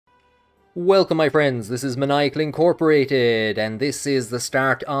Welcome my friends, this is Maniacal Incorporated, and this is the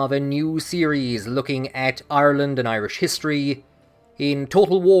start of a new series looking at Ireland and Irish history in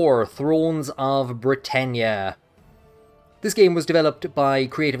Total War Thrones of Britannia. This game was developed by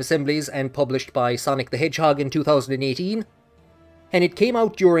Creative Assemblies and published by Sonic the Hedgehog in 2018, and it came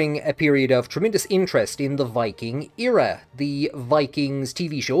out during a period of tremendous interest in the Viking era. The Vikings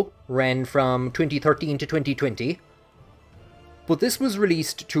TV show ran from 2013 to 2020, but this was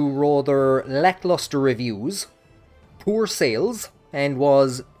released to rather lackluster reviews, poor sales, and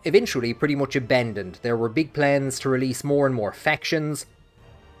was eventually pretty much abandoned. There were big plans to release more and more factions,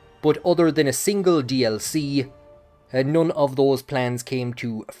 but other than a single DLC, none of those plans came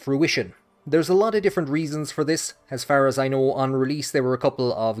to fruition. There's a lot of different reasons for this. As far as I know, on release there were a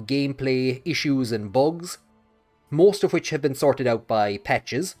couple of gameplay issues and bugs, most of which have been sorted out by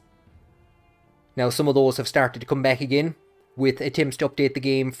patches. Now some of those have started to come back again, with attempts to update the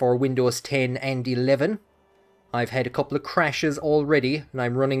game for Windows 10 and 11. I've had a couple of crashes already, and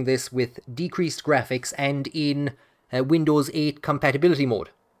I'm running this with decreased graphics and in Windows 8 compatibility mode,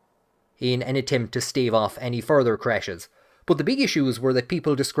 in an attempt to stave off any further crashes. But the big issues were that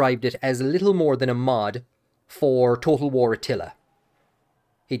people described it as little more than a mod for Total War Attila.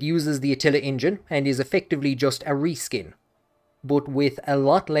 It uses the Attila engine and is effectively just a reskin, but with a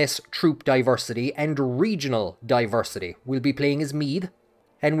lot less troop diversity and regional diversity. We'll be playing as Mide,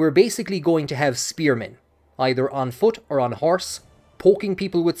 and we're basically going to have spearmen, either on foot or on horse, poking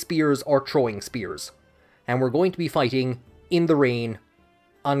people with spears or throwing spears. And we're going to be fighting in the rain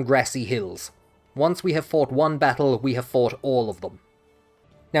on grassy hills. Once we have fought one battle, we have fought all of them.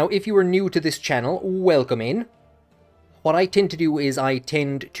 Now, if you are new to this channel, welcome in. What I tend to do is I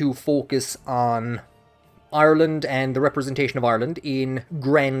tend to focus on Ireland and the representation of Ireland in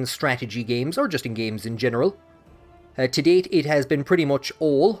grand strategy games, or just in games in general. To date, it has been pretty much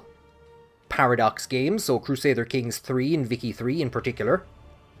all Paradox games, so Crusader Kings 3 and Vicky 3 in particular.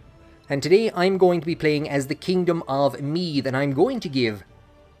 And today I'm going to be playing as the Kingdom of Mide, and I'm going to give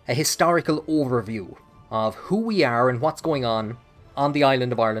a historical overview of who we are and what's going on the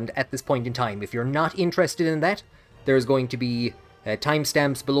island of Ireland at this point in time. If you're not interested in that, there's going to be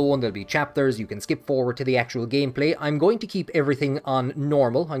timestamps below and there'll be chapters. You can skip forward to the actual gameplay. I'm going to keep everything on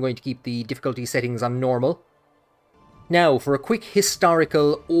normal. I'm going to keep the difficulty settings on normal. Now, for a quick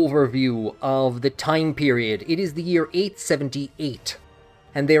historical overview of the time period, it is the year 878.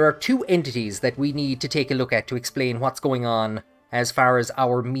 And there are two entities that we need to take a look at to explain what's going on as far as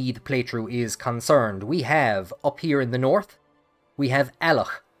our Mide playthrough is concerned. We have, up here in the north, we have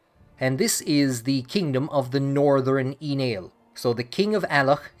Alach, and this is the kingdom of the Northern Inale. So the king of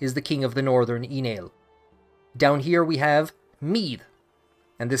Alach is the king of the Northern Inale. Down here we have Mide,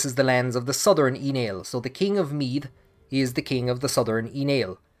 and this is the lands of the Southern Inale. So the king of Mide is the king of the Southern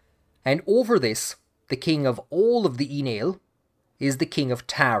Inale. And over this, the king of all of the Inale is the king of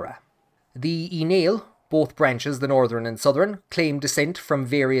Tara. The Inale, both branches, the Northern and Southern, claim descent from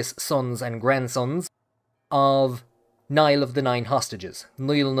various sons and grandsons of Niall of the Nine Hostages,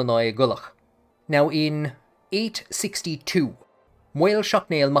 Niall na Nine Gullach. Now in 862, Muel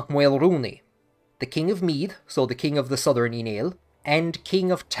Shocknail Mac Muel Rooney, the king of Mide, so the king of the Southern Inale, and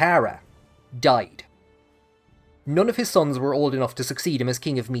king of Tara, died. None of his sons were old enough to succeed him as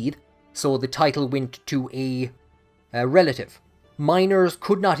king of Mide, so the title went to a relative. Minors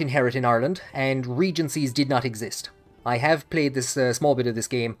could not inherit in Ireland, and regencies did not exist. I have played this small bit of this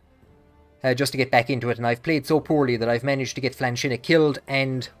game just to get back into it, and I've played so poorly that I've managed to get Flanchina killed,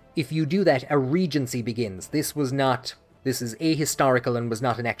 and if you do that, a regency begins. This is ahistorical and was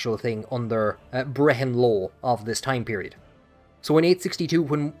not an actual thing under Brehon law of this time period. So in 862,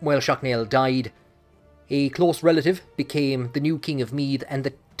 when Muel Shocknail died, a close relative became the new king of Mide, and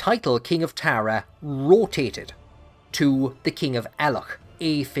the title King of Tara rotated to the king of Alach,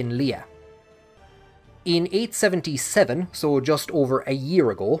 A Finlia. In 877, so just over a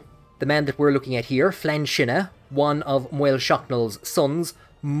year ago, the man that we're looking at here, Flanchina, one of Muel Shocknail's sons,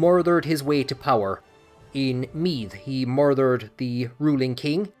 murdered his way to power in Mide. He murdered the ruling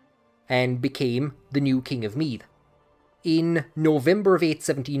king and became the new king of Mide. In November of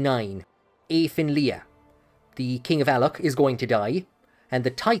 879, A Finlia, the king of Alach, is going to die, and the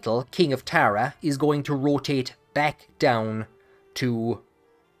title, King of Tara, is going to rotate back down to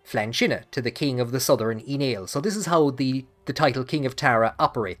Flanchina, to the king of the Southern Inale. So this is how the title King of Tara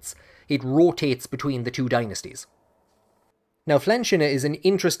operates. It rotates between the two dynasties. Now, Flanchina is an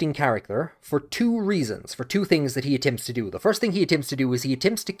interesting character for two reasons, for two things that he attempts to do. The first thing he attempts to do is he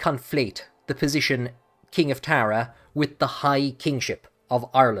attempts to conflate the position King of Tara with the High Kingship of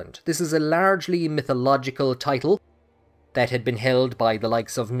Ireland. This is a largely mythological title that had been held by the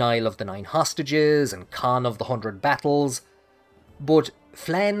likes of Niall of the Nine Hostages and Conn of the 100 Battles, but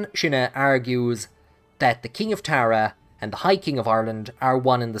Flann Sinna argues that the King of Tara and the High King of Ireland are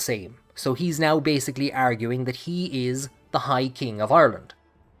one and the same. So he's now basically arguing that he is the High King of Ireland.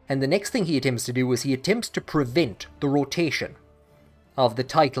 And the next thing he attempts to do is he attempts to prevent the rotation of the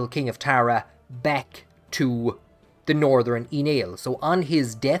title King of Tara back to the Northern Inéal. So on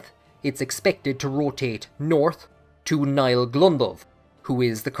his death, it's expected to rotate north to Niall Glundubh, who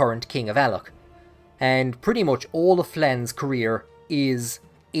is the current King of Alloch. And pretty much all of Flann's career is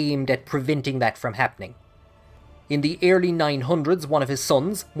aimed at preventing that from happening. In the early 900s, one of his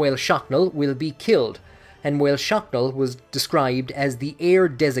sons, Muel Shocknall, will be killed, and Muel Shocknall was described as the heir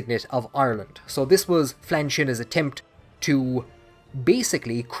designate of Ireland. So this was Flann Sinna's attempt to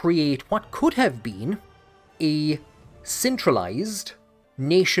basically create what could have been a centralized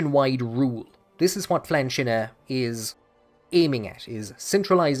nationwide rule. This is what Flann Sinna is aiming at, is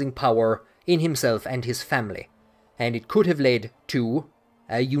centralizing power in himself and his family. And it could have led to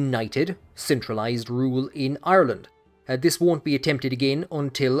a united, centralized rule in Ireland. This won't be attempted again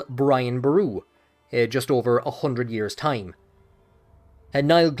until Brian Boru, just over 100 years' time.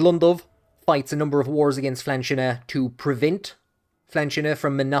 Niall Glundubh fights a number of wars against Flann Sinna to prevent Flann Sinna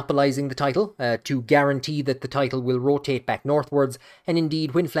from monopolising the title, to guarantee that the title will rotate back northwards, and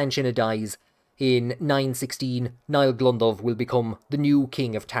indeed when Flann Sinna dies in 916, Niall Glundubh will become the new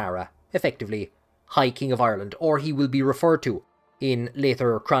King of Tara, effectively High King of Ireland, or he will be referred to in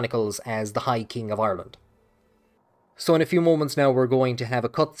later chronicles as the High King of Ireland. So in a few moments now we're going to have a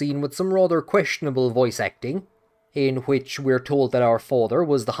cutscene with some rather questionable voice acting, in which we're told that our father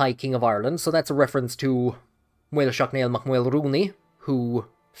was the High King of Ireland, so that's a reference to Muel Shocknail Mac Muel Rooney, who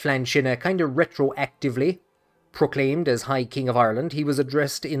Flann Sinna kind of retroactively proclaimed as High King of Ireland. He was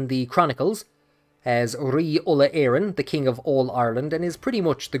addressed in the chronicles as Rí Ulla Éireann, the King of all Ireland, and is pretty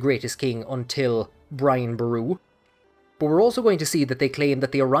much the greatest king until Brian Boru. But we're also going to see that they claim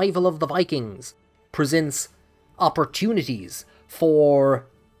that the arrival of the Vikings presents opportunities for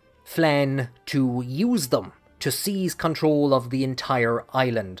Flann to use them to seize control of the entire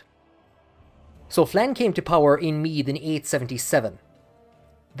island. So Flann came to power in Mide in 877.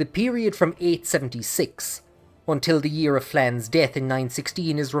 The period from 876 until the year of Flann's death in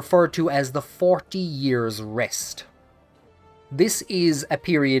 916 is referred to as the 40 Years' Rest. This is a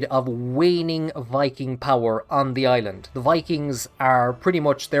period of waning Viking power on the island. The Vikings are pretty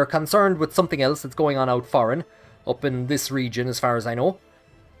much, they're concerned with something else that's going on out foreign, up in this region as far as I know.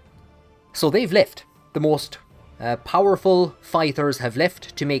 So they've left. The most powerful fighters have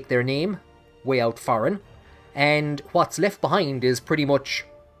left to make their name way out foreign, and what's left behind is pretty much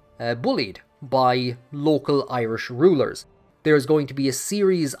bullied by local Irish rulers. There's going to be a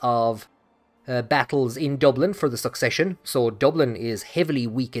series of battles in Dublin for the succession, so Dublin is heavily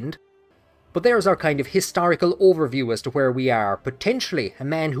weakened. But there's our kind of historical overview as to where we are. Potentially a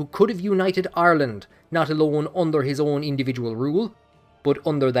man who could have united Ireland, not alone under his own individual rule, but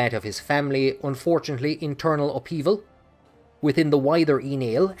under that of his family. Unfortunately, internal upheaval within the wider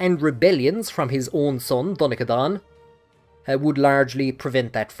Inéal and rebellions from his own son, Donegal, would largely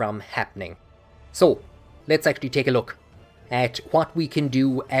prevent that from happening. So, let's actually take a look at what we can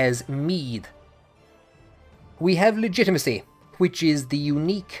do as Mide. We have legitimacy, which is the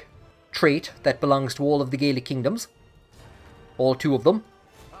unique trait that belongs to all of the Gaelic kingdoms. All 2 of them.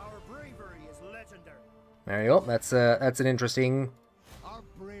 Our bravery is legendary. There you go, that's an interesting... Our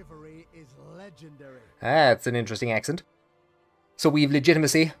bravery is legendary. That's an interesting accent. So we have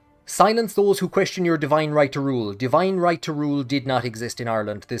legitimacy. Silence those who question your divine right to rule. Divine right to rule did not exist in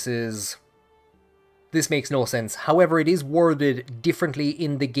Ireland. This makes no sense. However, it is worded differently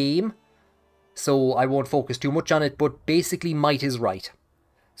in the game, so I won't focus too much on it, but basically might is right.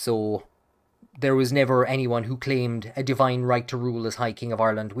 So there was never anyone who claimed a divine right to rule as High King of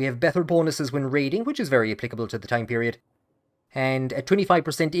Ireland. We have better bonuses when raiding, which is very applicable to the time period, and a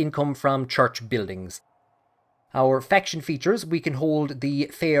 25% income from church buildings. Our faction features, we can hold the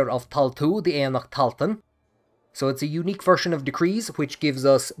Fair of Taltu, the Éanach Taltan. So it's a unique version of decrees, which gives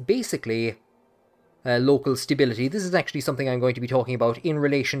us basically local stability. This is actually something I'm going to be talking about in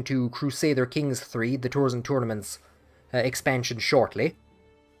relation to Crusader Kings 3, the Tours and Tournaments expansion shortly.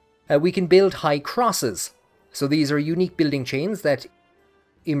 We can build high crosses. So these are unique building chains that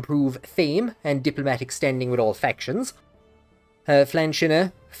improve fame and diplomatic standing with all factions. Flann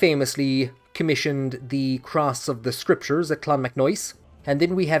Sinna famously commissioned the Cross of the Scriptures at Clonmacnoise. And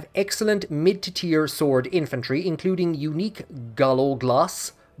then we have excellent mid-to-tier sword infantry, including unique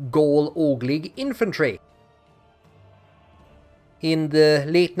Galoglas, Gol Oglig infantry. In the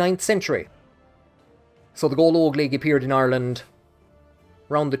late 9th century, So the Gól Óglaigh appeared in Ireland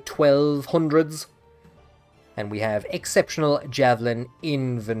around the 1200s. And we have exceptional javelin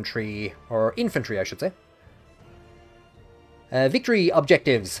infantry, or infantry I should say. Victory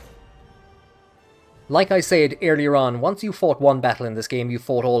objectives. Like I said earlier on, once you fought one battle in this game, you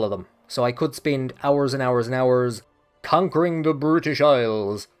fought all of them. So I could spend hours and hours and hours conquering the British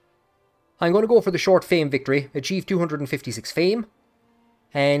Isles. I'm going to go for the short fame victory, achieve 256 fame.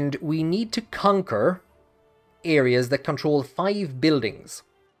 And we need to conquer areas that control 5 buildings.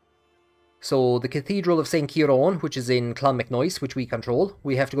 So the Cathedral of St. Ciarán, which is in Clonmacnoise, which we control.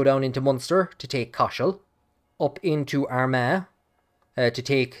 We have to go down into Munster to take Cashel. Up into Armagh to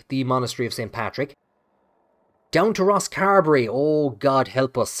take the Monastery of St. Patrick. Down to Rosscarbery, oh God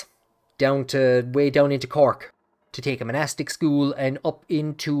help us. Way down into Cork to take a monastic school, and up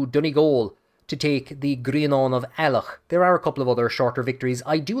into Donegal to take the Grianán of Allach. There are a couple of other shorter victories.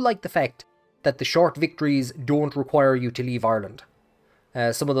 I do like the fact that the short victories don't require you to leave Ireland.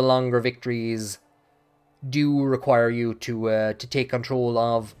 Some of the longer victories do require you to take control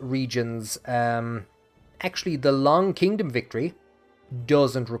of regions. Actually, the Long Kingdom victory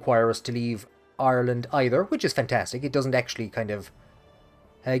doesn't require us to leave Ireland either, which is fantastic. It doesn't actually kind of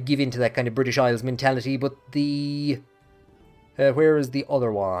give into that kind of British Isles mentality, but the... where is the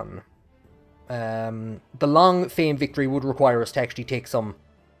other one? The Long Fame victory would require us to actually take some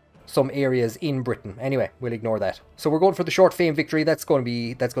areas in Britain. Anyway, we'll ignore that. So we're going for the short fame victory. That's going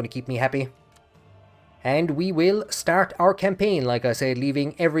to keep me happy. And we will start our campaign, like I said,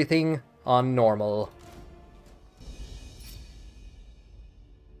 leaving everything on normal.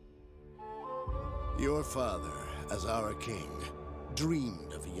 Your father, as our king,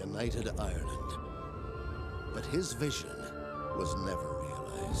 dreamed of a united Ireland. But his vision was never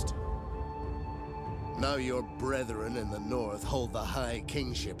realized. Now your brethren in the north hold the High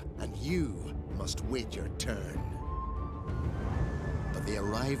Kingship, and you must wait your turn. But the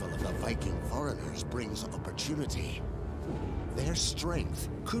arrival of the Viking foreigners brings opportunity. Their strength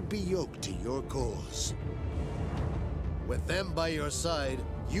could be yoked to your cause. With them by your side,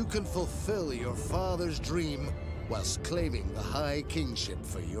 you can fulfill your father's dream whilst claiming the High Kingship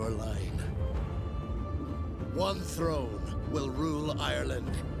for your line. One throne will rule Ireland.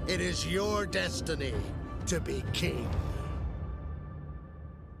 It is your destiny to be king.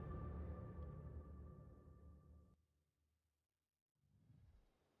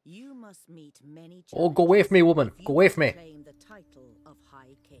 You must meet many. Oh, go away from me, woman. Go away from me. Claim the title of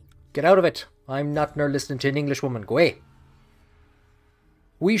High King. Get out of it. I'm not nor listening to an English woman. Go away.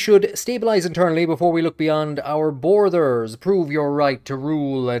 We should stabilise internally before we look beyond our borders. Prove your right to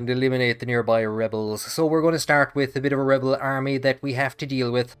rule and eliminate the nearby rebels. So we're going to start with a bit of a rebel army that we have to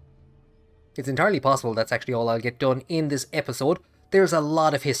deal with. It's entirely possible that's actually all I'll get done in this episode. There's a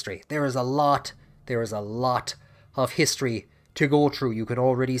lot of history. There is a lot of history to go through. You can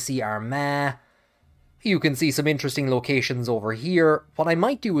already see Armagh. You can see some interesting locations over here. What I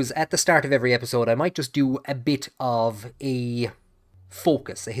might do is, at the start of every episode, I might just do a bit of a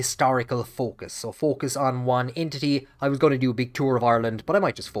focus, a historical focus. So focus on one entity. I was going to do a big tour of Ireland, but I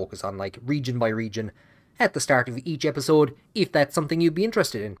might just focus on like region by region at the start of each episode, if that's something you'd be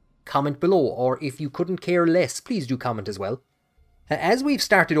interested in. Comment below, or if you couldn't care less, please do comment as well. As we've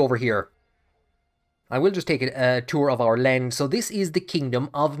started over here, I will just take a tour of our land. So this is the Kingdom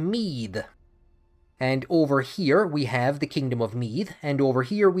of Mide. And over here we have the Kingdom of Mide, and over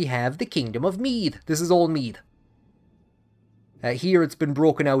here we have the Kingdom of Mide. This is all Mide. Here it's been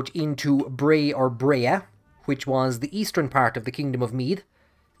broken out into Bray or Brea, which was the eastern part of the Kingdom of Mide,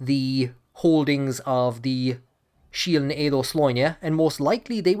 the holdings of the Síl Éadó Sloine, and most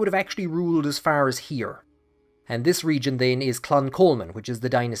likely they would have actually ruled as far as here. And this region then is Cloncolman, which is the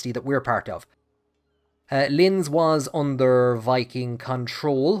dynasty that we're part of. Linz was under Viking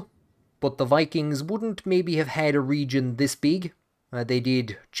control, but the Vikings wouldn't maybe have had a region this big. They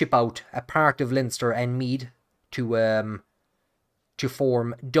did chip out a part of Leinster and Meath to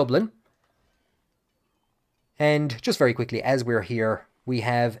form Dublin. And just very quickly, as we're here, we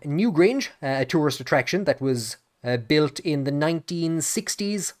have Newgrange, a tourist attraction that was built in the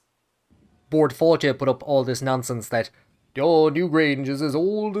 1960s. Board Fáilte put up all this nonsense that, oh, Newgrange is as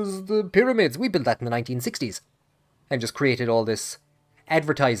old as the pyramids. We built that in the 1960s. And just created all this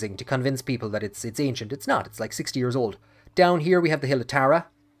advertising to convince people that it's ancient. It's not. It's like 60 years old. Down here we have the Hill of Tara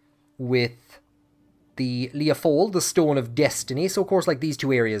with the Leofold, the Stone of Destiny. So of course, like, these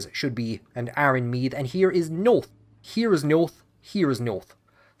two areas should be and are in Meath. And here is Noath. Here is Noath. Here is Noath.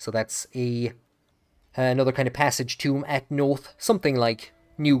 So that's another kind of passage tomb at Noath. Something like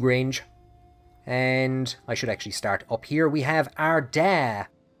Newgrange. And I should actually start up here. We have Ardagh.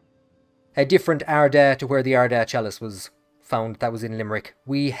 a different Arda to where the Arda Chalice was found. That was in Limerick.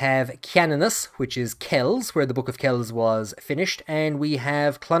 We have Cannanus, which is Kells, where the Book of Kells was finished, and we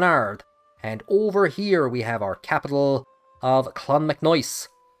have Clonard. And over here we have our capital of Clonmacnoise.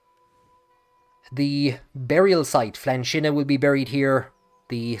 The burial site, Flanshina, will be buried here.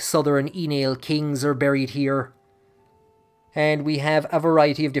 The southern Enail kings are buried here. And we have a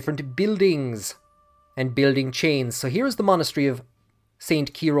variety of different buildings and building chains. So here's the monastery of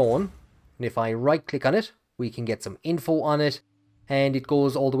St. Kieran. And if I right click on it, we can get some info on it. And it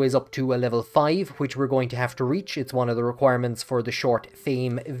goes all the way up to a level 5, which we're going to have to reach. It's one of the requirements for the short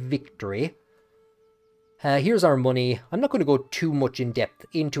fame victory. Here's our money. I'm not going to go too much in depth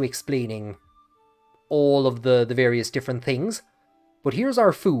into explaining all of the various different things. But here's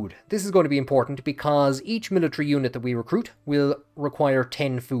our food. This is going to be important because each military unit that we recruit will require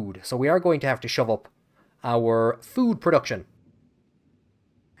 10 food. So we are going to have to shove up our food production.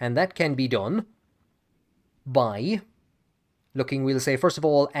 And that can be done by looking, we'll say, first of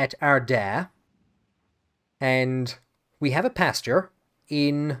all, at Arda. And we have a pasture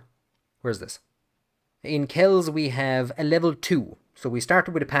in... where's this? In Kells we have a level 2. So we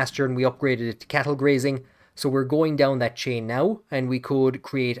started with a pasture and we upgraded it to cattle grazing. So we're going down that chain now, and we could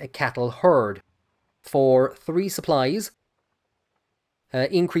create a cattle herd for 3 supplies,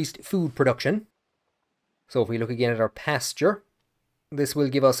 increased food production. So if we look again at our pasture, this will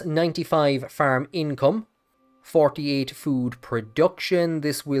give us 95 farm income, 48 food production.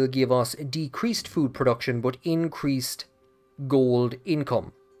 This will give us decreased food production, but increased gold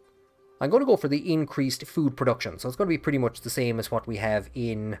income. I'm going to go for the increased food production, so it's going to be pretty much the same as what we have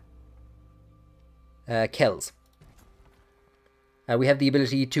in Kells. We have the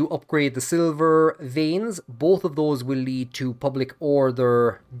ability to upgrade the silver veins. Both of those will lead to public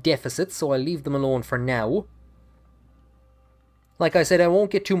order deficits, so I'll leave them alone for now. Like I said, I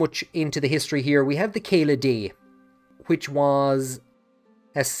won't get too much into the history here. We have the Caela Day, which was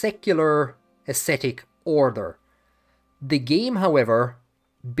a secular ascetic order. The game, however,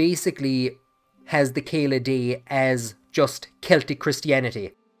 basically has the Caela Day as just Celtic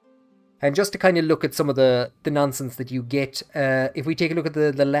Christianity. And just to kind of look at some of the nonsense that you get, if we take a look at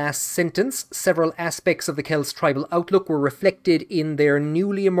the last sentence, several aspects of the Celts' tribal outlook were reflected in their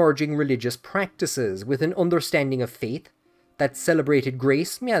newly emerging religious practices, with an understanding of faith that celebrated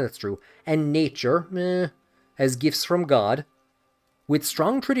grace, yeah, that's true, and nature, as gifts from God, with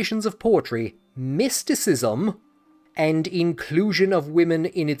strong traditions of poetry, mysticism, and inclusion of women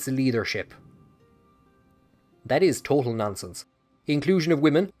in its leadership. That is total nonsense. Inclusion of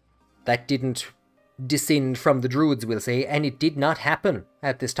women, that didn't descend from the Druids, we'll say, and it did not happen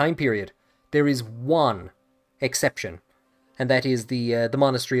at this time period. There is one exception, and that is the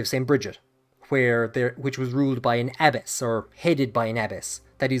monastery of St. Bridget, which was ruled by an abbess, or headed by an abbess.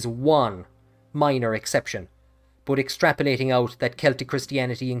 That is one minor exception. But extrapolating out that Celtic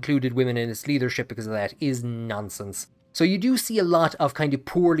Christianity included women in its leadership because of that is nonsense. So you do see a lot of kind of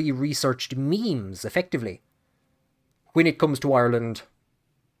poorly researched memes, effectively, when it comes to Ireland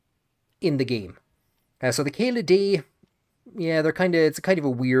in the game. So the Caela Day, yeah,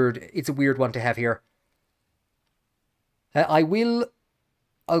 it's a weird one to have here.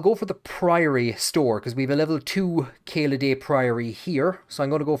 I'll go for the Priory store, because we have a level 2 Caela Day Priory here. So I'm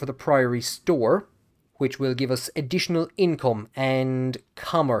going to go for the Priory store, which will give us additional income and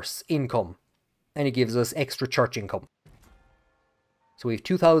commerce income. And it gives us extra church income. So we have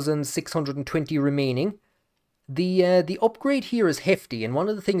 2,620 remaining. The upgrade here is hefty, and one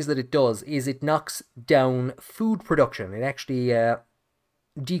of the things that it does is it knocks down food production. It actually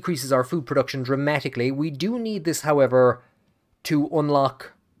decreases our food production dramatically. We do need this, however, to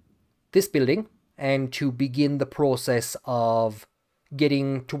unlock this building and to begin the process of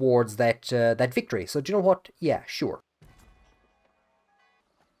getting towards that victory. So do you know what? Yeah, sure.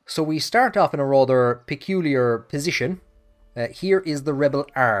 So we start off in a rather peculiar position. Here is the rebel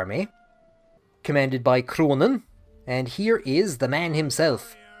army, commanded by Cronin, and here is the man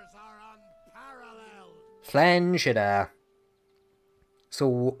himself, Flanshina.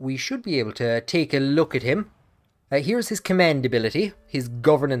 So we should be able to take a look at him. Here's his command ability, his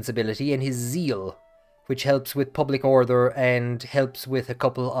governance ability, and his zeal, which helps with public order and helps with a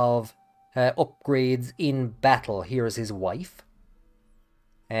couple of upgrades in battle. Here's his wife.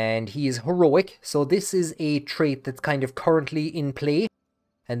 And he is heroic, so this is a trait that's kind of currently in play.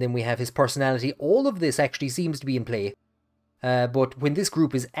 And then we have his personality. All of this actually seems to be in play. But when this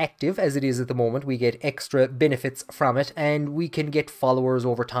group is active, as it is at the moment, we get extra benefits from it. And we can get followers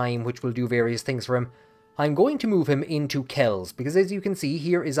over time, which will do various things for him. I'm going to move him into Kells, because as you can see,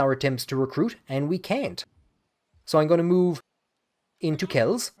 here is our attempts to recruit, and we can't. So I'm going to move into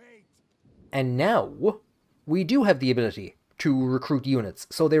Kells. And now, we do have the ability to recruit units.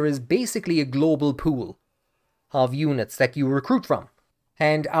 So there is basically a global pool of units that you recruit from.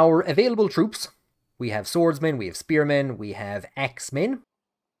 And our available troops, we have swordsmen, we have spearmen, we have axemen,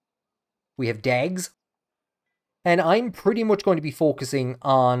 we have dags. And I'm pretty much going to be focusing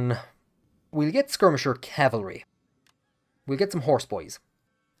on... We'll get skirmisher cavalry. We'll get some horseboys.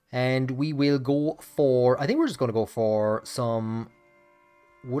 And we will go for... I think we're just going to go for some...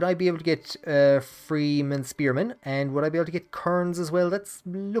 Would I be able to get freemen spearmen? And would I be able to get kerns as well? That's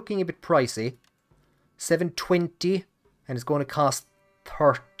looking a bit pricey. 720. And it's going to cost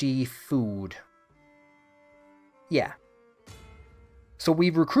 30 food. Yeah. So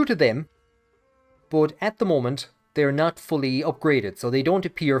we've recruited them. But at the moment, they're not fully upgraded. So they don't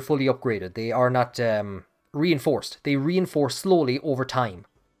appear fully upgraded. They are not reinforced. They reinforce slowly over time.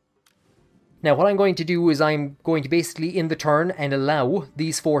 Now what I'm going to do is I'm going to basically end the turn and allow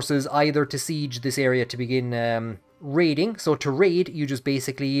these forces either to siege this area to begin raiding. So to raid, you just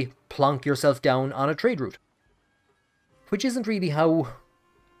basically plonk yourself down on a trade route. Which isn't really how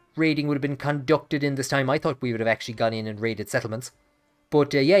raiding would have been conducted in this time. I thought we would have actually gone in and raided settlements.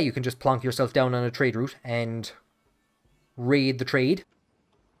 But yeah, you can just plonk yourself down on a trade route and raid the trade.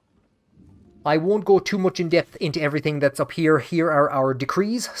 I won't go too much in depth into everything that's up here. Here are our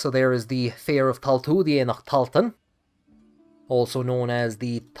decrees. So there is the Fair of Taltu, the Enoch Talton, also known as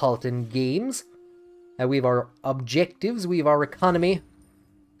the Talton Games. We have our objectives, we have our economy.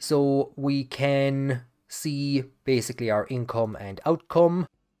 So we can see basically our income and outcome.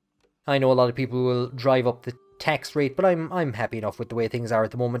 I know a lot of people will drive up the tax rate, but I'm happy enough with the way things are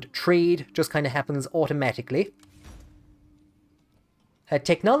at the moment. Trade just kind of happens automatically.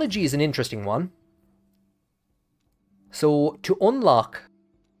 Technology is an interesting one. So, to unlock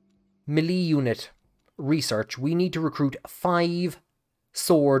melee unit research, we need to recruit 5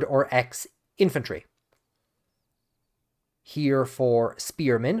 sword or axe infantry. Here for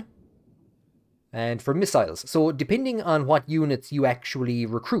spearmen. And for missiles. So, depending on what units you actually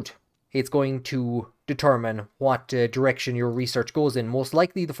recruit, it's going to determine what direction your research goes in. Most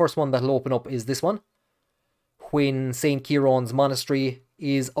likely the first one that'll open up is this one, when St. Kieran's Monastery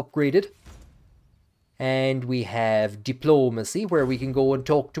is upgraded. And we have diplomacy, where we can go and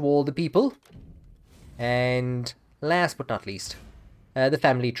talk to all the people. And last but not least, the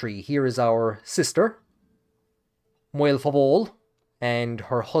family tree. Here is our sister, Moel Favol, and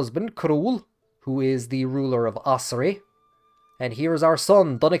her husband, Krul, who is the ruler of Ossory. And here is our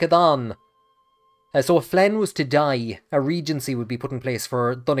son, Dunnakadan. So if Flann was to die, a regency would be put in place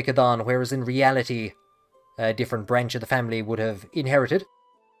for Dunnakadan, whereas in reality, a different branch of the family would have inherited.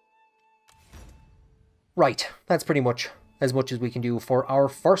 Right, that's pretty much as we can do for our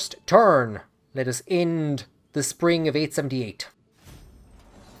first turn. Let us end the spring of 878.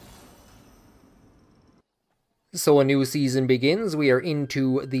 So a new season begins. We are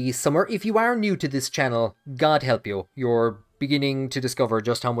into the summer. If you are new to this channel, God help you. You're beginning to discover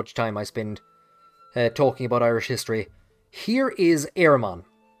just how much time I spend talking about Irish history. Here is Eamon.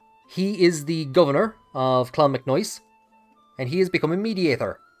 He is the governor of Clonmacnoise, and he has become a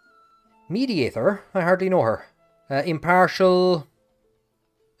mediator. Mediator? I hardly know her. Impartial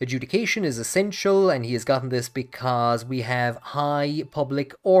adjudication is essential, and he has gotten this because we have high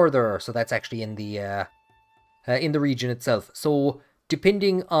public order. So that's actually in the region itself. So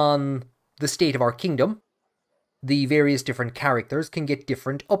depending on the state of our kingdom, the various different characters can get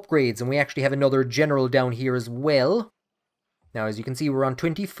different upgrades, and we actually have another general down here as well. Now, as you can see, we're on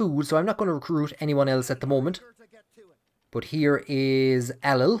 20 food, so I'm not going to recruit anyone else at the moment. But here is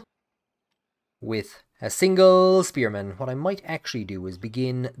Alil with a single spearman. What I might actually do is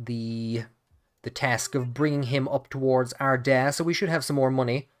begin the task of bringing him up towards Arda, so we should have some more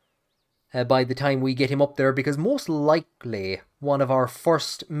money by the time we get him up there, because most likely one of our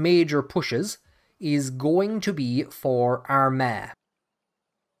first major pushes is going to be for Armagh.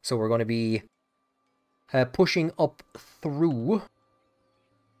 So we're going to be pushing up through.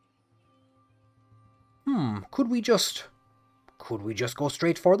 Could we just go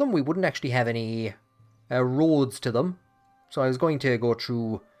straight for them? We wouldn't actually have any roads to them. So I was going to go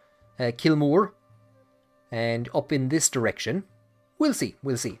through Kilmoor and up in this direction. We'll see.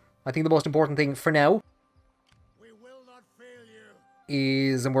 I think the most important thing for now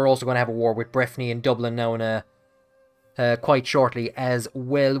is, and we're also going to have a war with Breffni and Dublin now in quite shortly as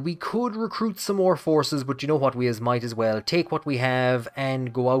well. We could recruit some more forces, but you know what, we might as well take what we have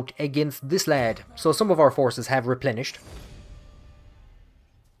and go out against this lad. So some of our forces have replenished.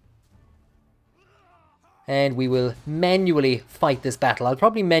 And we will manually fight this battle. I'll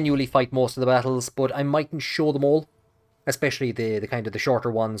probably manually fight most of the battles, but I mightn't show them all. especially the kind of the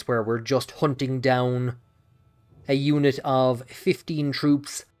shorter ones where we're just hunting down a unit of 15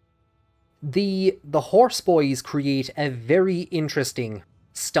 troops. The horse boys create a very interesting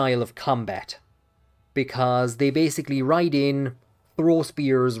style of combat, because they basically ride in, throw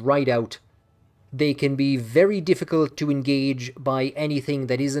spears, ride out. They can be very difficult to engage by anything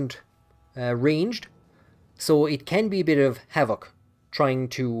that isn't ranged, so it can be a bit of havoc trying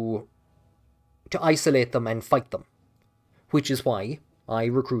to isolate them and fight them. Which is why I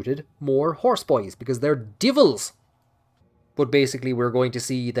recruited more horse boys, because they're devils. But basically we're going to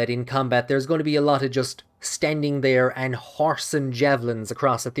see that in combat there's going to be a lot of just standing there and horsing javelins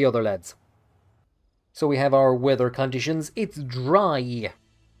across at the other lads. So we have our weather conditions. It's dry.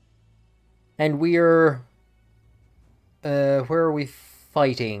 And we're... where are we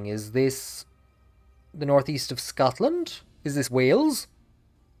fighting? Is this the northeast of Scotland? Is this Wales?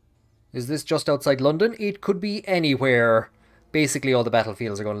 Is this just outside London? It could be anywhere. Basically all the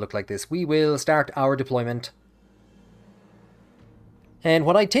battlefields are going to look like this. We will start our deployment. And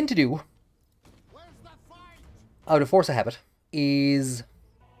what I tend to do, out of force of habit, is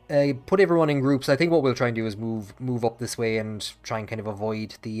put everyone in groups. I think what we'll try and do is move up this way and try and kind of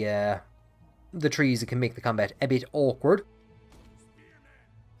avoid the trees. It can make the combat a bit awkward.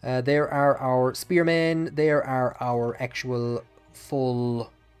 There are our spearmen. There are our actual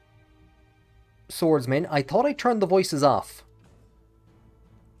full swordsmen. I thought I turned the voices off,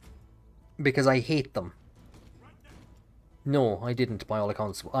 because I hate them. No, I didn't, by all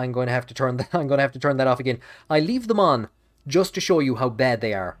accounts. I'm going to have to turn that off again. I leave them on just to show you how bad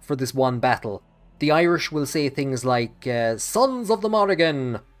they are for this one battle. The Irish will say things like, Sons of the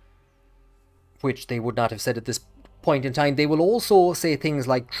Morrigan, which they would not have said at this point in time. They will also say things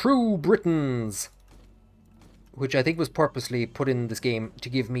like True Britons, which I think was purposely put in this game to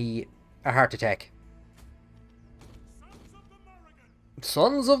give me a heart attack.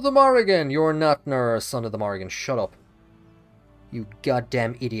 Sons of the Morrigan! You're not a son of the Morrigan. Shut up. You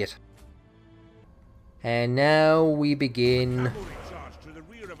goddamn idiot. And now we begin...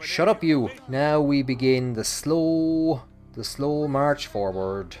 Shut up, you! Now we begin the slow march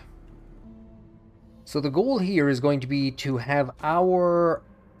forward. So the goal here is going to be to have our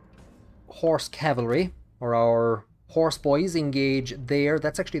horse cavalry, or our horse boys, engage there.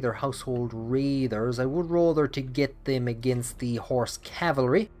 That's actually their household raiders. I would rather to get them against the horse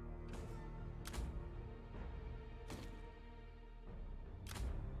cavalry.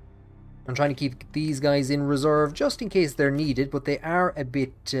 I'm trying to keep these guys in reserve just in case they're needed, but they are a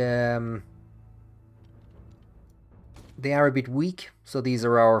bit weak. So these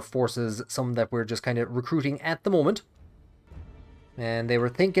are our forces, some that we're just kind of recruiting at the moment. And they were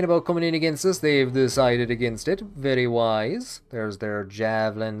thinking about coming in against us. They've decided against it. Very wise. There's their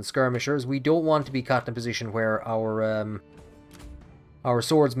javelin skirmishers. We don't want to be caught in a position where our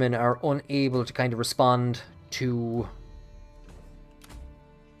swordsmen are unable to kind of respond to...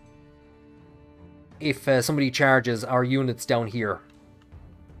 if somebody charges our units down here.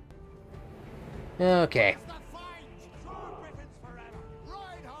 Okay.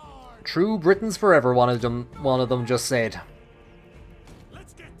 True Britons forever, one of them just said.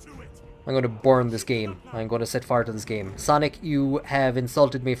 I'm going to burn this game. I'm going to set fire to this game. Sonic, you have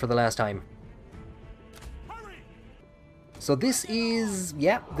insulted me for the last time. So this is...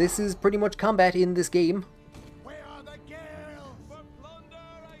 yeah, this is pretty much combat in this game.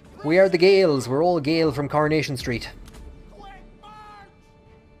 We are the Gales. We're all Gale from Coronation Street.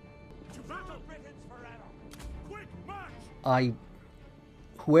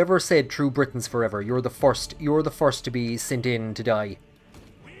 Whoever said True Britons forever, you're the first to be sent in to die.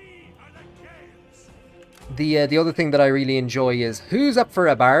 The other thing that I really enjoy is, who's up for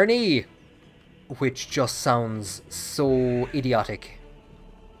a Barney? Which just sounds so idiotic.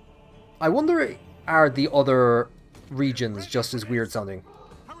 I wonder, are the other regions just as weird sounding?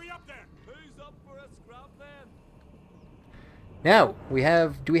 Now,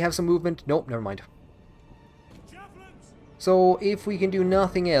 do we have some movement? Nope, never mind. So, if we can do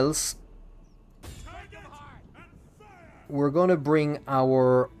nothing else, we're going to bring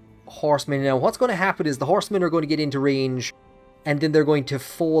our horsemen. Now, what's going to happen is the horsemen are going to get into range, and then they're going to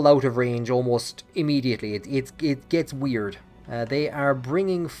fall out of range almost immediately. It gets weird. They are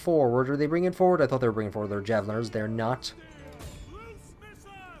bringing forward. Are they bringing forward? I thought they were bringing forward their javeliners. They're not.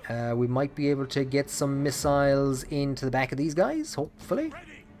 We might be able to get some missiles into the back of these guys, hopefully.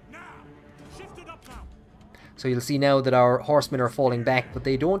 So you'll see now that our horsemen are falling back, but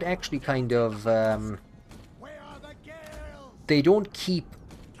they don't actually kind of... they don't keep...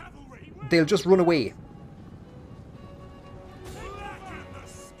 they'll just run away.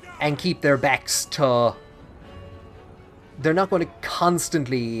 And keep their backs to they're not going to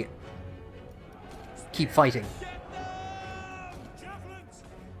constantly keep fighting.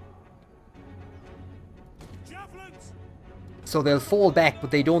 So they'll fall back, but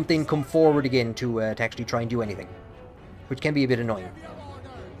they don't then come forward again to actually try and do anything, which can be a bit annoying.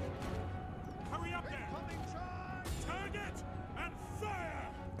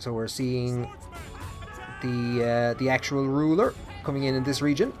 So we're seeing the actual ruler coming in this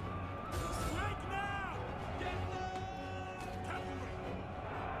region.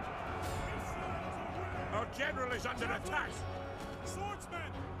 Our general is under attack.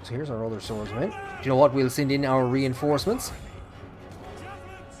 So here's our other swordsmen. Do you know what? We'll send in our reinforcements.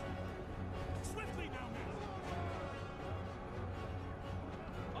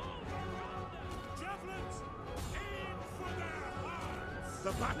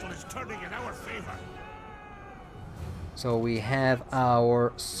 The battle is turning in our favor. So we have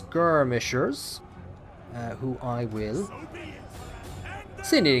our skirmishers, who I will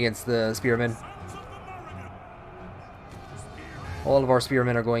send in against the spearmen. All of our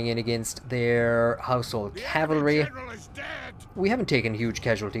spearmen are going in against their household cavalry. We haven't taken huge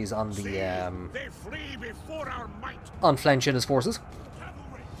casualties on the on Flanchina's forces.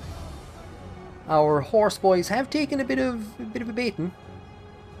 Our horse boys have taken a bit of a beating.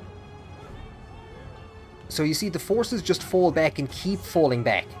 So you see the forces just fall back and keep falling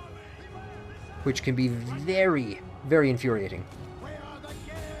back, which can be very, very infuriating.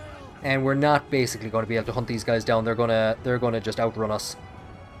 And we're not basically going to be able to hunt these guys down. They're gonna just outrun us.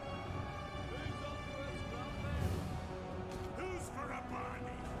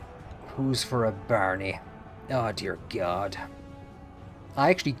 Who's for a Barney? Oh dear God. I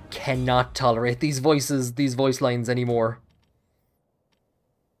actually cannot tolerate these voice lines anymore.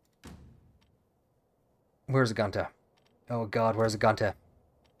 Where's Aganta? Oh God, where's Aganta?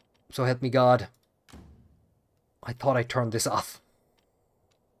 So help me God. I thought I turned this off.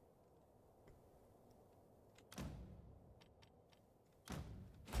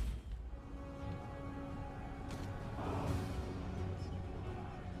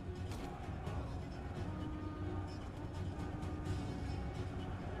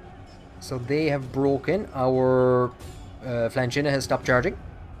 So they have broken. Our Flanchina has stopped charging.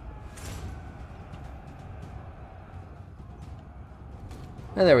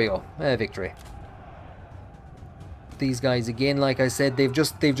 And there we go, victory. These guys again, like I said, they've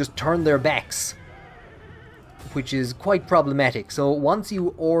just turned their backs, which is quite problematic. So once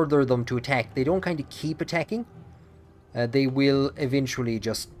you order them to attack, they don't kind of keep attacking. They will eventually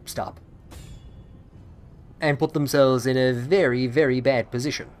just stop and put themselves in a very, very bad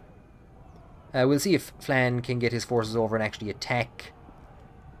position. We'll see if Flan can get his forces over and actually attack,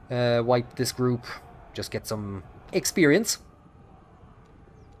 wipe this group, just get some experience.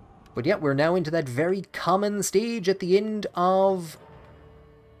 But yeah, we're now into that very common stage at the end of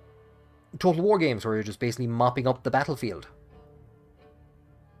Total War games, where you're just basically mopping up the battlefield.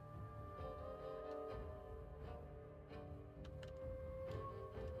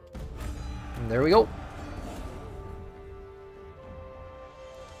 And there we go.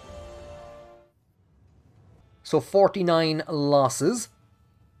 So 49 losses.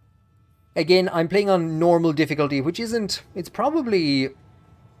 Again, I'm playing on normal difficulty, which isn't... It's probably...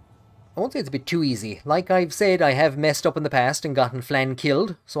 I won't say it's a bit too easy. Like I've said, I have messed up in the past and gotten Flan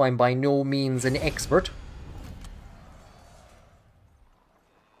killed, so I'm by no means an expert.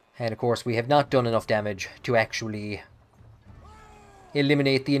 And of course, we have not done enough damage to actually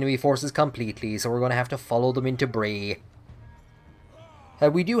eliminate the enemy forces completely, so we're going to have to follow them into Bray.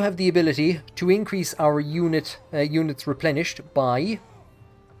 We do have the ability to increase our units replenished by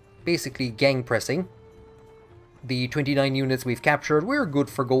basically gang pressing. The 29 units we've captured, we're good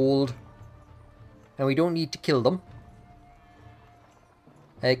for gold. And we don't need to kill them.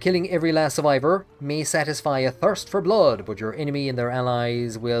 Killing every last survivor may satisfy a thirst for blood, but your enemy and their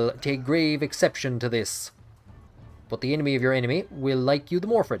allies will take grave exception to this. But the enemy of your enemy will like you the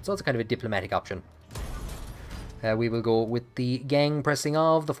more for it, so it's kind of a diplomatic option. We will go with the gang pressing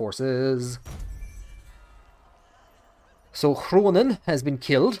of the forces. So Hronen has been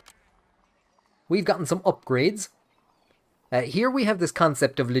killed. We've gotten some upgrades. Here we have this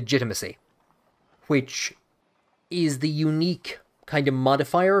concept of legitimacy, which is the unique kind of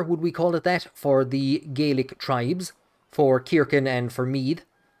modifier, would we call it that, for the Gaelic tribes, for Kirkin and for Mide.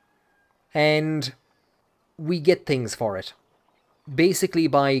 And we get things for it. Basically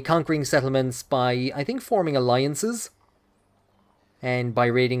by conquering settlements, by, I think, forming alliances, and by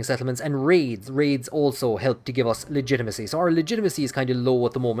raiding settlements, and raids. Raids also help to give us legitimacy. So our legitimacy is kind of low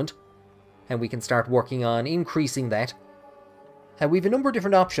at the moment, and we can start working on increasing that. We have a number of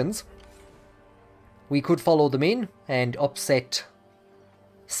different options. we could follow them in and upset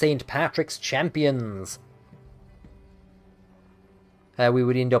St. Patrick's champions. We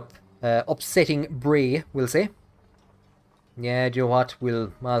would end up upsetting Bray, we'll say. Yeah, do you know what?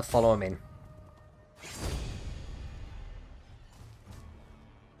 I'll follow him in.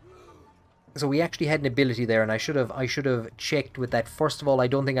 So we actually had an ability there, and I should have checked with that. First of all, I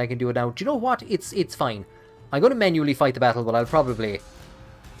don't think I can do it now. Do you know what? It's fine. I'm going to manually fight the battle, but I'll probably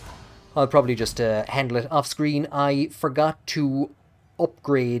just handle it off screen. I forgot to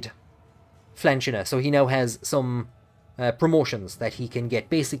upgrade Flanchina, so he now has some promotions that he can get.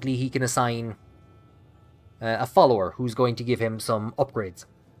 Basically, he can assign a follower who's going to give him some upgrades.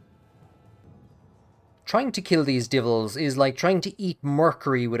 Trying to kill these devils is like trying to eat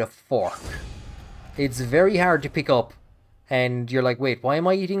mercury with a fork. It's very hard to pick up, and you're like, wait, why am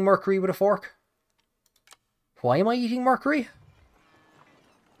I eating mercury with a fork? Why am I eating mercury?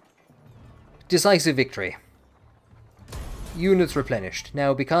 Decisive victory. Units replenished.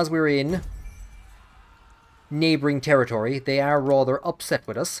 Now, because we're in neighbouring territory, they are rather upset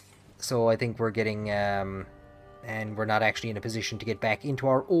with us. So I think we're getting... and we're not actually in a position to get back into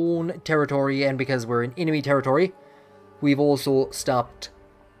our own territory, and because we're in enemy territory, we've also stopped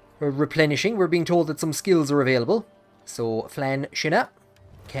replenishing. We're being told that some skills are available, so Flanchina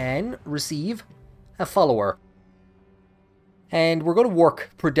can receive a follower. And we're going to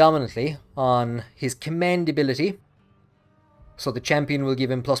work predominantly on his command ability. So the champion will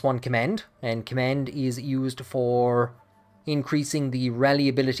give him +1 command, and command is used for increasing the rally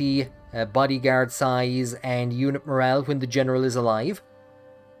ability, bodyguard size, and unit morale when the general is alive.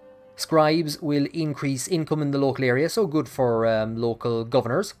 Scribes will increase income in the local area, so good for local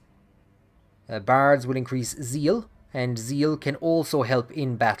governors. Bards will increase zeal, and zeal can also help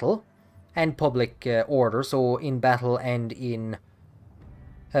in battle and public order, so in battle and in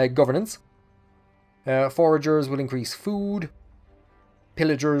governance. Foragers will increase food.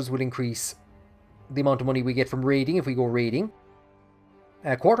 Pillagers will increase the amount of money we get from raiding if we go raiding.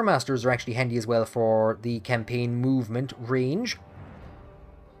 Quartermasters are actually handy as well for the campaign movement range.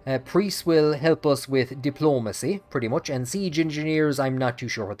 Priests will help us with diplomacy, pretty much, and siege engineers, I'm not too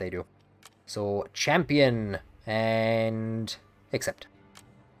sure what they do. So, champion, and accept.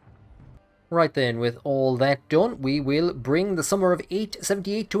 Right then, with all that done, we will bring the summer of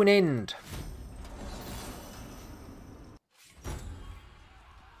 878 to an end.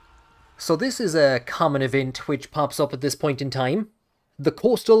 So this is a common event which pops up at this point in time. The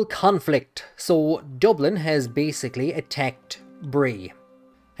coastal conflict. So Dublin has basically attacked Bray.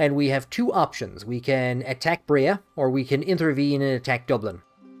 And we have two options. We can attack Bray, or we can intervene and attack Dublin.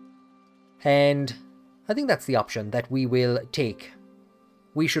 And I think that's the option that we will take.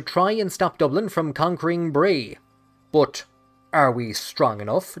 We should try and stop Dublin from conquering Bray. But are we strong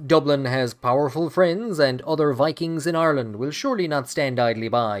enough? Dublin has powerful friends, and other Vikings in Ireland will surely not stand idly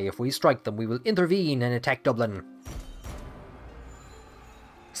by. If we strike them, we will intervene and attack Dublin.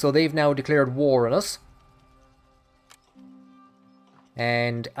 So they've now declared war on us.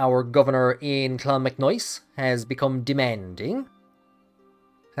 And our governor in Clonmacnoise has become demanding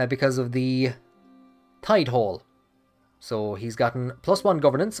because of the tide hall. So he's gotten +1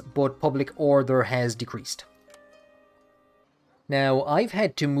 governance, but public order has decreased. Now, I've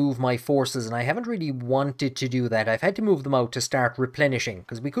had to move my forces, and I haven't really wanted to do that. I've had to move them out to start replenishing,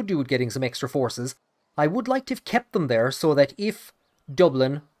 because we could do with getting some extra forces. I would like to have kept them there, so that if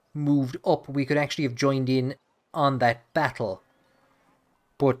Dublin moved up, we could actually have joined in on that battle.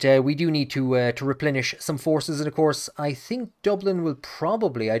 But we do need to replenish some forces, and of course, I think Dublin will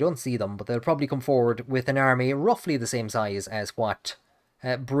probably, I don't see them, but they'll probably come forward with an army roughly the same size as what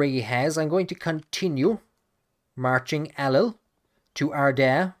Bray has. I'm going to continue marching Allel to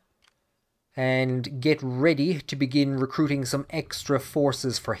Ardagh and get ready to begin recruiting some extra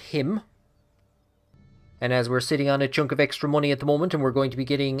forces for him. And as we're sitting on a chunk of extra money at the moment, and we're going to be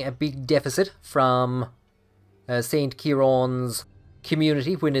getting a big deficit from St. Kieran's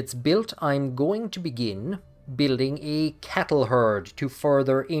community when it's built, I'm going to begin building a cattle herd to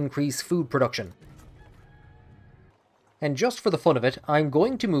further increase food production. And just for the fun of it, I'm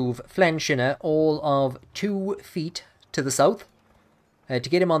going to move Flanchina all of 2 feet to the south to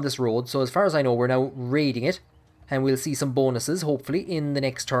get him on this road. So as far as I know, we're now raiding it, and we'll see some bonuses, hopefully, in the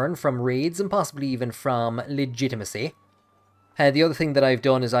next turn from raids and possibly even from legitimacy. The other thing that I've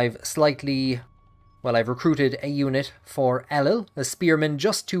done is I've recruited a unit for Allel, a spearman,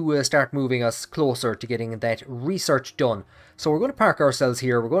 just to start moving us closer to getting that research done. So we're going to park ourselves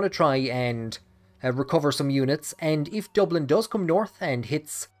here. We're going to try and recover some units, and if Dublin does come north and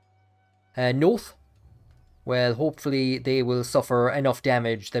hits Noath, well, hopefully they will suffer enough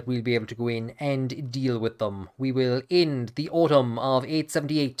damage that we'll be able to go in and deal with them. We will end the autumn of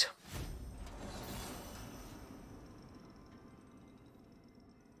 878.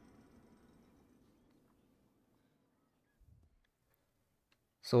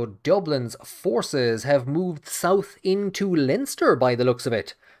 So Dublin's forces have moved south into Leinster by the looks of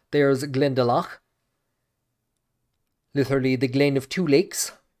it. There's Glendalough, literally the Glen of Two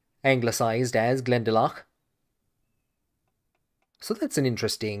Lakes, anglicised as Glendalough. So that's an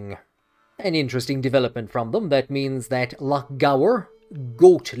interesting development from them. That means that Loch Gower,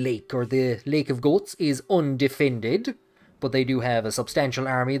 Goat Lake, or the Lake of Goats, is undefended, but they do have a substantial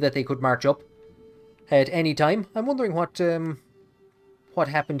army that they could march up at any time. I'm wondering what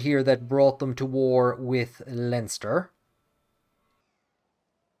happened here that brought them to war with Leinster.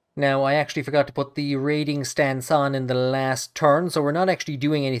 Now, I actually forgot to put the raiding stance on in the last turn, so we're not actually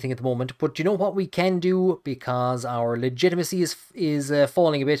doing anything at the moment. But you know what we can do? Because our legitimacy is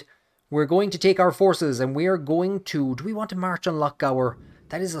falling a bit, we're going to take our forces and we're going to... Do we want to march on Loch Gower?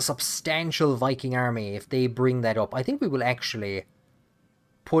 That is a substantial Viking army if they bring that up. I think we will actually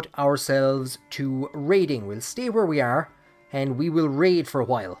put ourselves to raiding. We'll stay where we are and we will raid for a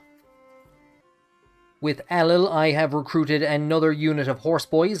while. With Alil, I have recruited another unit of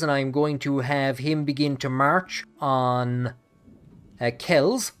horseboys, and I'm going to have him begin to march on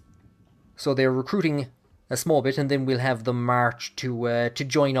Kells. So they're recruiting a small bit, and then we'll have them march to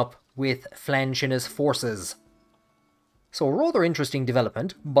join up with Flanchina's forces. So a rather interesting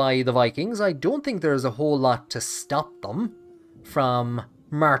development by the Vikings. I don't think there's a whole lot to stop them from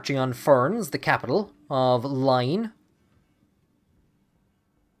marching on Ferns, the capital of Line.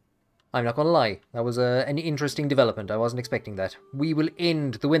 I'm not going to lie, that was an interesting development. I wasn't expecting that. We will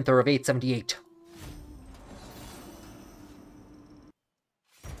end the winter of 878.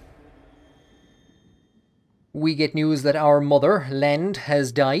 We get news that our mother, Lend,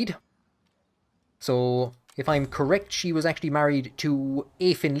 has died. So, if I'm correct, she was actually married to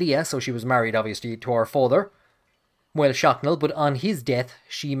Aefin Leah, so she was married, obviously, to our father, Well Shocknell, but on his death,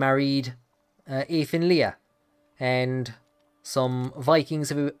 she married Aefin Leah. And some Vikings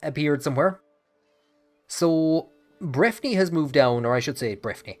have appeared somewhere. So, Breffni has moved down, or I should say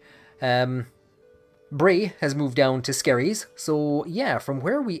Breffni. Bray has moved down to Skerries. So, yeah, from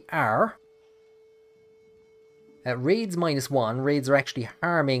where we are... raids -1. Raids are actually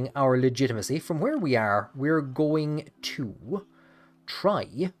harming our legitimacy. From where we are, we're going to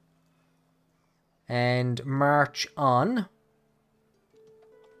try and march on.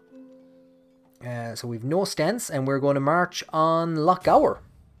 So we've no stance, and we're going to march on Loch Gower.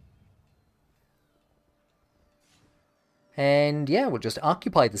 And yeah, we'll just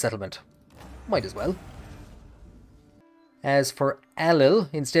occupy the settlement. Might as well. As for Alil,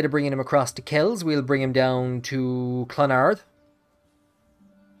 instead of bringing him across to Kells, we'll bring him down to Clonard.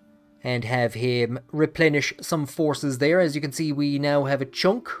 And have him replenish some forces there. As you can see, we now have a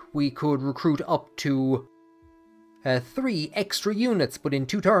chunk. We could recruit up to 3 extra units, but in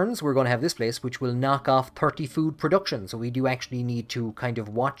 2 turns we're going to have this place, which will knock off 30 food production. So we do actually need to kind of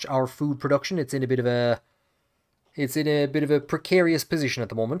watch our food production. It's in a bit of a precarious position at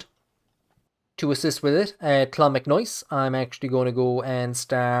the moment. To assist with it, at Clonmacnoise, I'm actually going to go and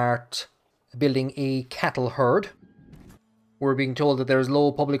start building a cattle herd. We're being told that there's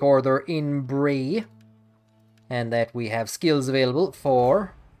low public order in Bray, and that we have skills available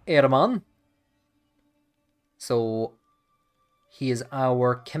for Ehrman. So, he is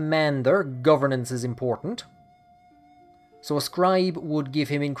our commander. Governance is important. So a scribe would give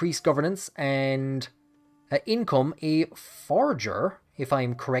him increased governance and income. A forger, if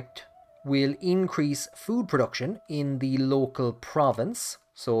I'm correct, will increase food production in the local province.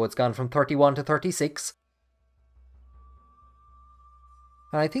 So it's gone from 31 to 36.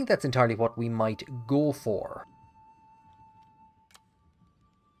 And I think that's entirely what we might go for.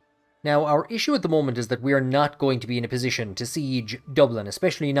 Now, our issue at the moment is that we are not going to be in a position to siege Dublin,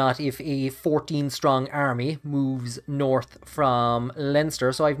 especially not if a 14-strong army moves north from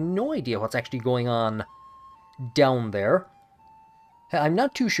Leinster, so I have no idea what's actually going on down there. I'm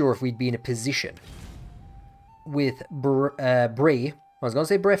not too sure if we'd be in a position with Bray. I was going to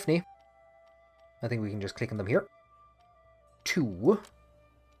say Breffni. I think we can just click on them here. To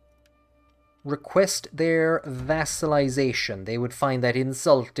request their vassalization. They would find that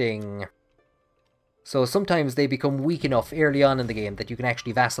insulting. So sometimes they become weak enough early on in the game that you can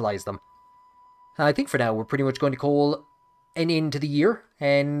actually vassalize them. I think for now we're pretty much going to call an end to the year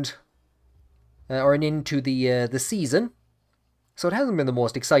and or an end to the season. So it hasn't been the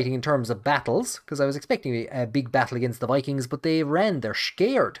most exciting in terms of battles, because I was expecting a big battle against the Vikings, but they ran. They're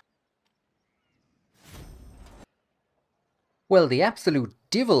scared. Well, the absolute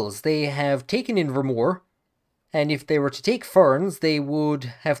divils, they have taken Invermore, and if they were to take Ferns, they would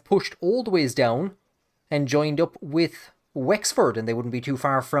have pushed all the ways down and joined up with Wexford, and they wouldn't be too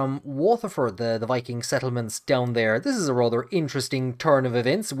far from Waterford, the Viking settlements down there. This is a rather interesting turn of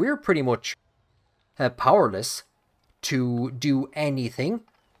events. We're pretty much powerless to do anything.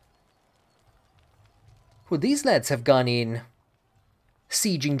 Well, these lads have gone in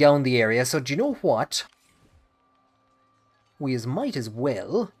sieging down the area, so do you know what? We might as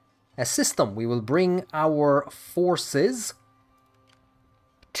well assist them. We will bring our forces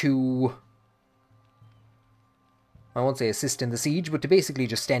to, I won't say assist in the siege, but to basically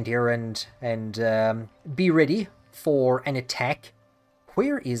just stand here and be ready for an attack.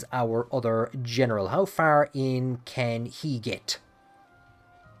 Where is our other general? How far in can he get?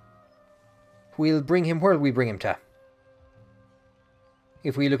 We'll bring him, where will we bring him to?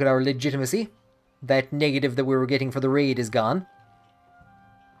 If we look at our legitimacy, that negative that we were getting for the raid is gone.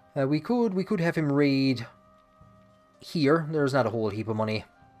 We could have him raid here. There's not a whole heap of money.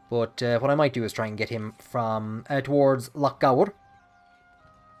 But what I might do is try and get him from towards Lochgower.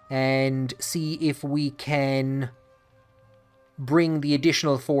 And see if we can bring the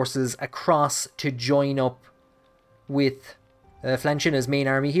additional forces across to join up with Flanchina's main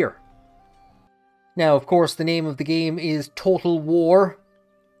army here. Now, of course, the name of the game is Total War.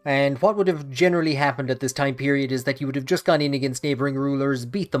 And what would have generally happened at this time period is that you would have just gone in against neighbouring rulers,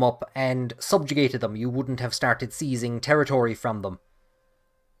 beat them up, and subjugated them. You wouldn't have started seizing territory from them.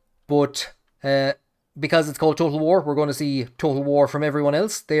 But because it's called Total War, we're going to see Total War from everyone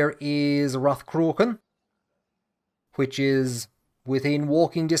else. There is Rothkroken, which is within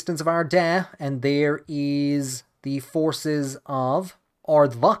walking distance of Arda, and there is the forces of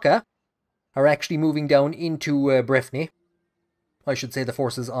Ardvaka are actually moving down into Breffni. I should say the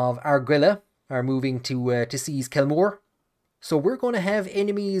forces of Argilla are moving to seize Kelmore. So we're going to have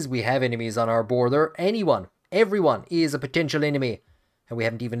enemies. We have enemies on our border. Everyone is a potential enemy. And we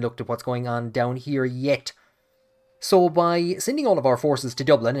haven't even looked at what's going on down here yet. So by sending all of our forces to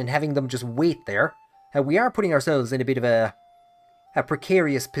Dublin and having them just wait there, we are putting ourselves in a bit of a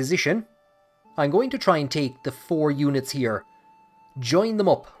precarious position. I'm going to try and take the 4 units here, join them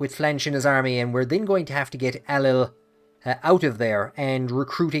up with Flanchina's army, and we're then going to have to get Alil out of there and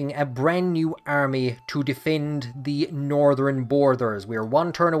recruiting a brand new army to defend the northern borders. We're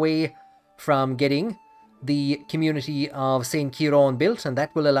 1 turn away from getting the community of St. Ciaran built, and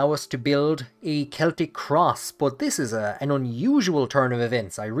that will allow us to build a Celtic cross. But this is an unusual turn of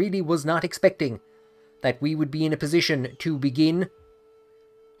events. I really was not expecting that we would be in a position to begin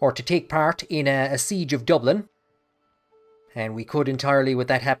or to take part in a siege of Dublin. And we could entirely, with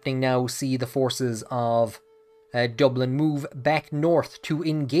that happening now, see the forces of Dublin move back north to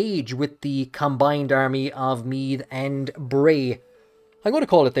engage with the combined army of Mide and Bray. I'm going to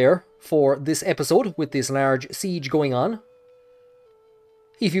call it there for this episode with this large siege going on.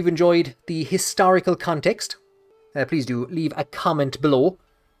 If you've enjoyed the historical context, please do leave a comment below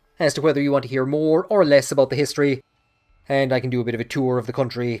as to whether you want to hear more or less about the history, and I can do a bit of a tour of the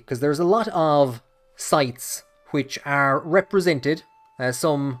country, because there's a lot of sites which are represented,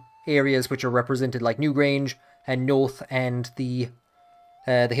 some areas which are represented like Newgrange and Noth and the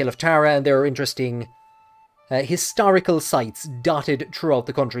Hill of Tara, and there are interesting historical sites dotted throughout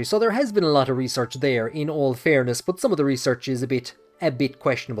the country. So there has been a lot of research there, in all fairness, but some of the research is a bit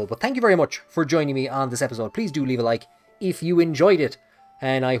questionable. But thank you very much for joining me on this episode. Please do leave a like if you enjoyed it,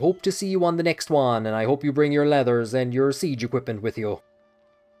 and I hope to see you on the next one, and I hope you bring your leathers and your siege equipment with you.